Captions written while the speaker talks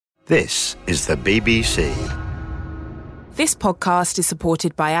This is the BBC. This podcast is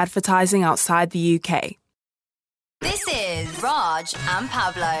supported by advertising outside the UK. This is Raj and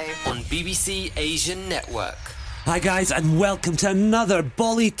Pablo on BBC Asian Network. Hi guys, and welcome to another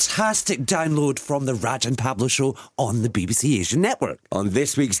Bollytastic download from the Raj and Pablo show on the BBC Asian Network. On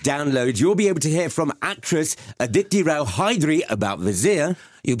this week's download, you'll be able to hear from actress Aditi Rao Hydari about Wazir.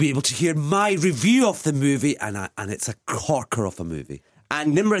 You'll be able to hear my review of the movie, and it's a corker of a movie.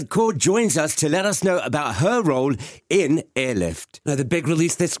 And Nimrat Kaur joins us to let us know about her role in Airlift. Now, the big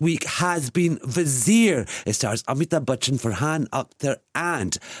release this week has been Wazir. It stars Amitabh Bachchan, Farhan Akhtar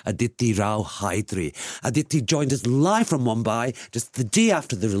and Aditi Rao Hydari. Aditi joined us live from Mumbai just the day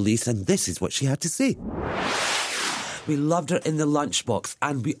after the release, and this is what she had to say. We loved her in The Lunchbox,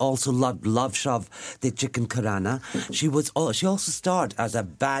 and we also loved Love Shav, the chicken Karana. She also starred as a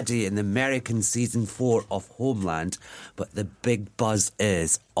baddie in the American season 4 of Homeland. But the big buzz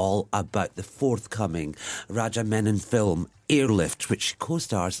is all about the forthcoming Raja Menon film, Airlift, which she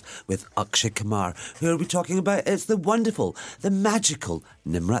co-stars with Akshay Kumar. Who are we talking about? It's the wonderful, the magical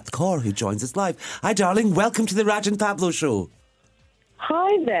Nimrat Kaur, who joins us live. Hi, darling. Welcome to the Raj and Pablo show.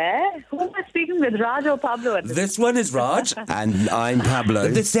 Hi there. Who am I speaking with, Raj or Pablo? This one is Raj. And I'm Pablo.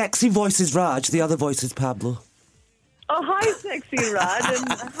 The sexy voice is Raj, the other voice is Pablo. Oh, hi, sexy Raj, and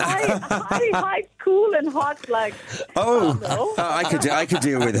hi, cool and hot like. Oh, I could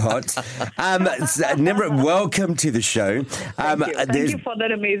deal with hot. Nimrat, welcome to the show. Thank you for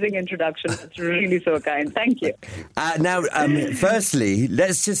that amazing introduction. It's really so kind. Thank you. Now, firstly,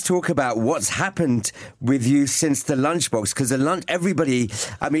 let's just talk about what's happened with you since The Lunchbox, because everybody,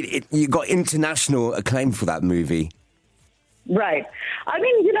 you got international acclaim for that movie. Right.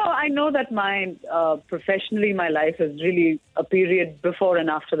 I know that professionally, my life is really a period before and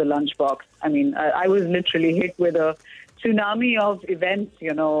after The Lunchbox. I was literally hit with a tsunami of events,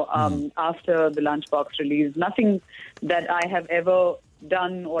 after The Lunchbox release. Nothing that I have ever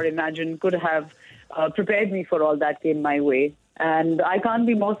done or imagined could have prepared me for all that came my way. And I can't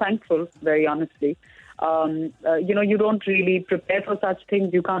be more thankful, very honestly. You don't really prepare for such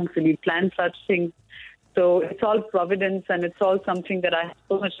things. You can't really plan such things. So it's all providence, and it's all something that I have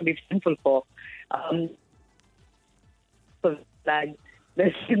so much to be thankful for. There's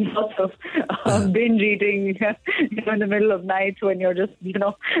lots of binge eating, in the middle of night when you're just, you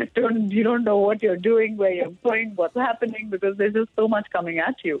don't know what you're doing, where you're going, what's happening, because there's just so much coming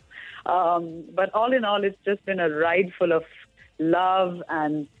at you. But all in all, it's just been a ride full of love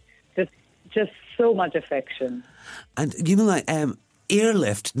and just so much affection. And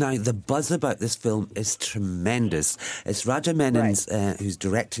Airlift, now the buzz about this film is tremendous. It's Raja Menon's who's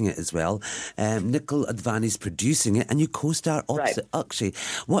directing it as well. Nikhil Advani's producing it, and you co-star opposite Akshay.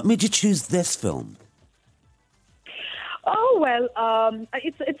 What made you choose this film? Oh, well,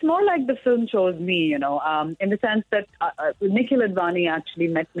 it's more like the film chose me, in the sense that Nikhil Advani actually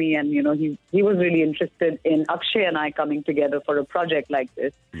met me, and, he was really interested in Akshay and I coming together for a project like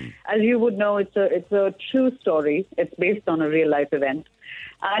this. As you would know, it's a true story. It's based on a real-life event.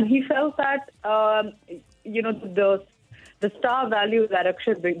 And he felt that, the star value that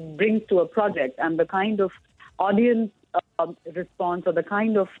Akshay brings to a project and the kind of audience response or the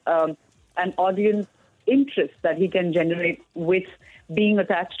kind of an audience interest that he can generate with being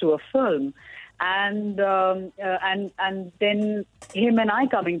attached to a film, and then him and I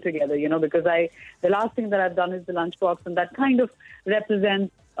coming together, because the last thing that I've done is The Lunchbox, and that kind of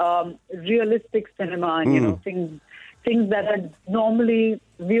represents realistic cinema, and things that are normally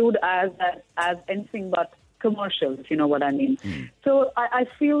viewed as anything but commercial, if you know what I mean. So I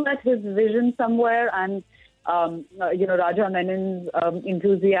feel that his vision somewhere, and Raja Menon's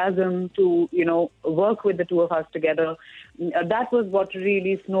enthusiasm to, work with the two of us together, that was what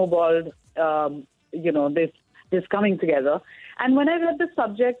really snowballed, this coming together. And when I read the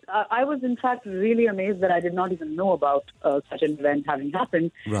subject, I was in fact really amazed that I did not even know about such an event having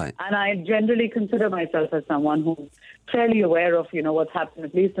happened. Right. And I generally consider myself as someone who's fairly aware of, what's happened,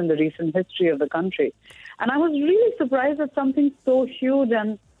 at least in the recent history of the country. And I was really surprised that something so huge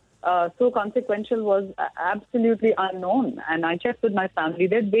and so consequential was absolutely unknown. And I checked with my family.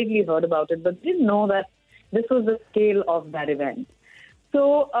 They'd vaguely heard about it, but didn't know that this was the scale of that event.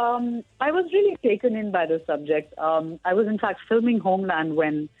 So I was really taken in by the subject. I was, in fact, filming Homeland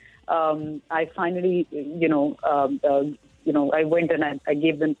when I finally, I went and I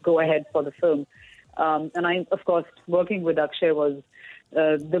gave them go-ahead for the film. And I, of course, working with Akshay was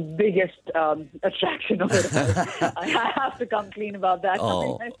the biggest attraction of it all. I have to come clean about that.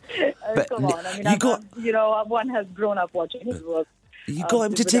 Oh. Come on. One has grown up watching his work. You got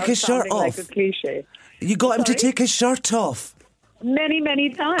him to take his shirt off. Like a cliche. You got him to take his shirt off. Many, many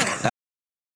times.